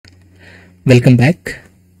Welcome back.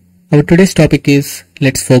 Our today's topic is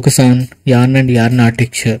let's focus on yarn and yarn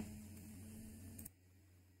architecture.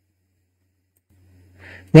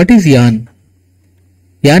 What is yarn?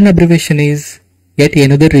 Yarn abbreviation is yet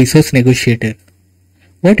another resource negotiator.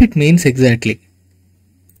 What it means exactly?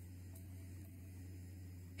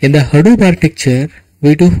 In the Hadoop architecture,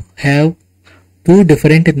 we do have two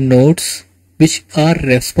different nodes which are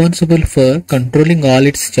responsible for controlling all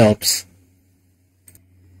its jobs.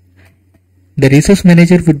 The resource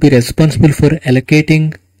manager would be responsible for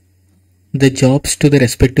allocating the jobs to the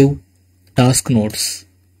respective task nodes.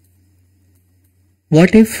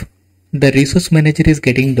 What if the resource manager is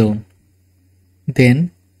getting down?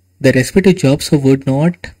 Then the respective jobs would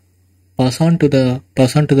not pass on to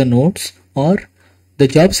the nodes, or the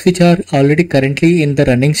jobs which are already currently in the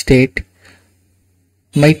running state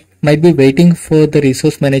might be waiting for the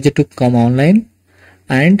resource manager to come online,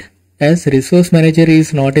 and as resource manager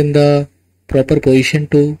is not in the proper position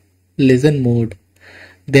to listen mode,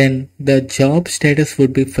 then the job status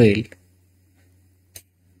would be failed.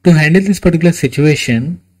 To handle this particular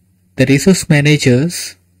situation, the resource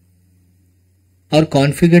managers are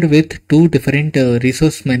configured with two different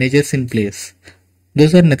resource managers in place.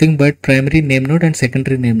 Those are nothing but primary name node and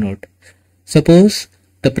secondary name node. Suppose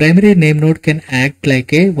the primary name node can act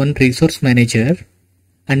like one resource manager,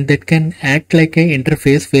 and that can act like an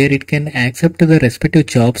interface where it can accept the respective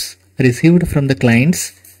jobs received from the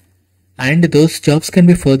clients, and those jobs can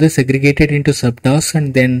be further segregated into subtasks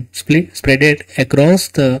and then spread it across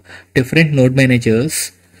the different node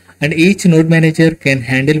managers, and each node manager can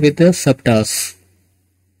handle with the subtasks.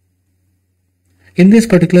 In this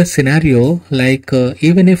particular scenario,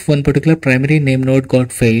 even if one particular primary name node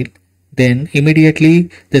got failed, then immediately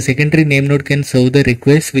the secondary name node can serve the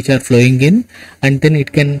requests which are flowing in, and then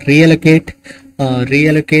it can reallocate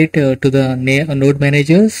to the node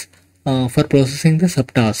managers for processing the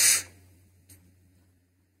subtasks.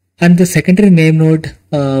 And the secondary name node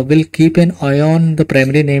will keep an eye on the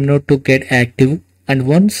primary name node to get active, and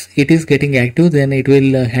once it is getting active, then it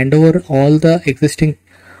will hand over all the existing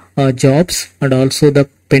jobs and also the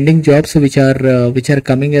pending jobs which are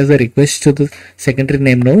coming as a request to the secondary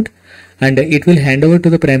name node, and it will hand over to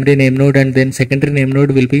the primary name node, and then secondary name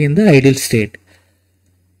node will be in the idle state.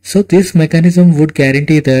 So this mechanism would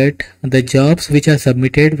guarantee that the jobs which are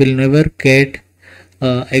submitted will never get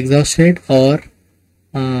exhausted, or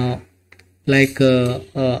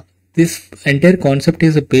this entire concept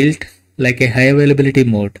is built like a high availability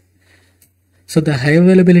mode. So the high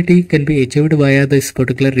availability can be achieved via this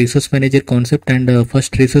particular resource manager concept, and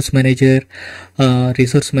first resource manager,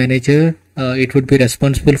 it would be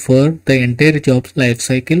responsible for the entire jobs life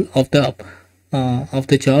cycle of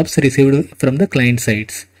the jobs received from the client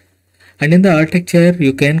sides. And in the architecture,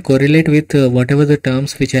 you can correlate with whatever the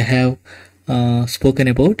terms which I have spoken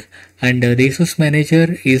about, and resource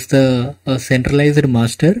manager is the centralized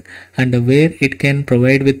master, and where it can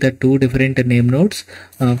provide with the two different name nodes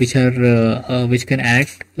which can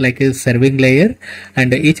act like a serving layer,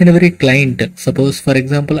 and each and every client, suppose for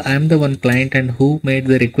example I am the one client and who made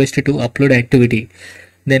the request to upload activity,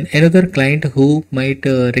 then another client who might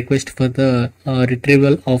request for the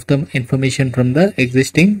retrieval of the information from the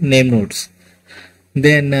existing name nodes.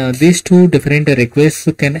 Then these two different requests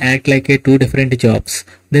can act like two different jobs.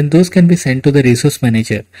 Then those can be sent to the resource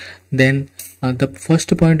manager. Then the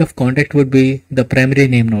first point of contact would be the primary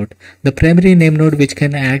name node. The primary name node which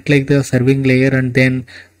can act like the serving layer, and then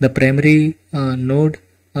the primary node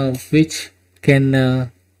which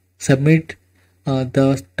can submit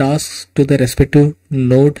the tasks to the respective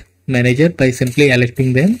node manager by simply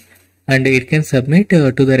electing them, and it can submit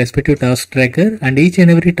to the respective task tracker, and each and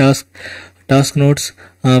every task nodes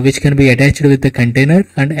which can be attached with the container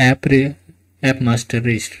and app master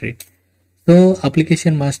registry. So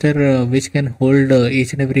application master which can hold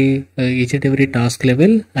each and every task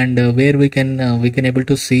level, and where we can able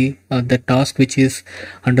to see the task which is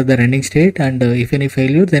under the running state, and if any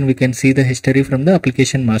failure, then we can see the history from the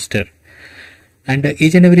application master. And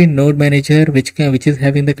each and every node manager which is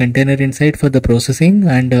having the container inside for the processing,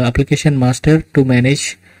 and application master to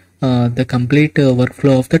manage the complete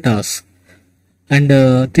workflow of the task. And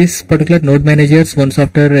this particular node managers, once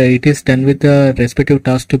after it is done with the respective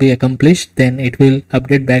task to be accomplished, then it will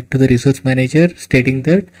update back to the resource manager stating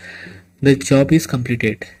that the job is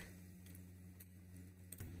completed.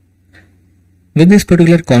 With this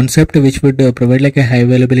particular concept, which would provide like a high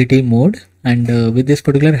availability mode, and with this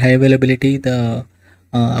particular high availability, the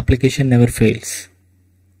application never fails,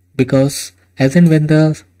 because as and when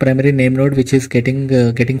the primary name node which is getting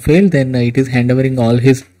failed, then it is handovering all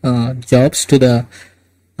his jobs to the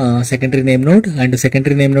secondary name node, and the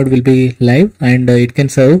secondary name node will be live, and it can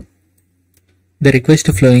serve the request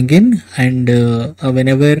flowing in, and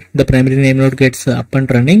whenever the primary name node gets up and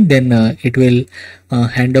running, then it will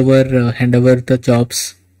hand over the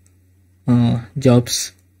jobs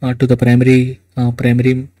to the primary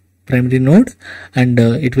node, and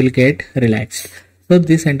it will get relaxed. So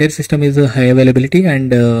this entire system is a high availability,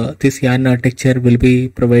 and this yarn architecture will be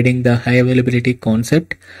providing the high availability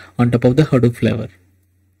concept on top of the Hadoop flavor.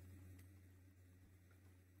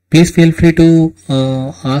 Please feel free to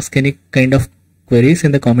ask any kind of queries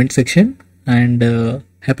in the comment section, and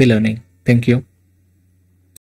happy learning. Thank you.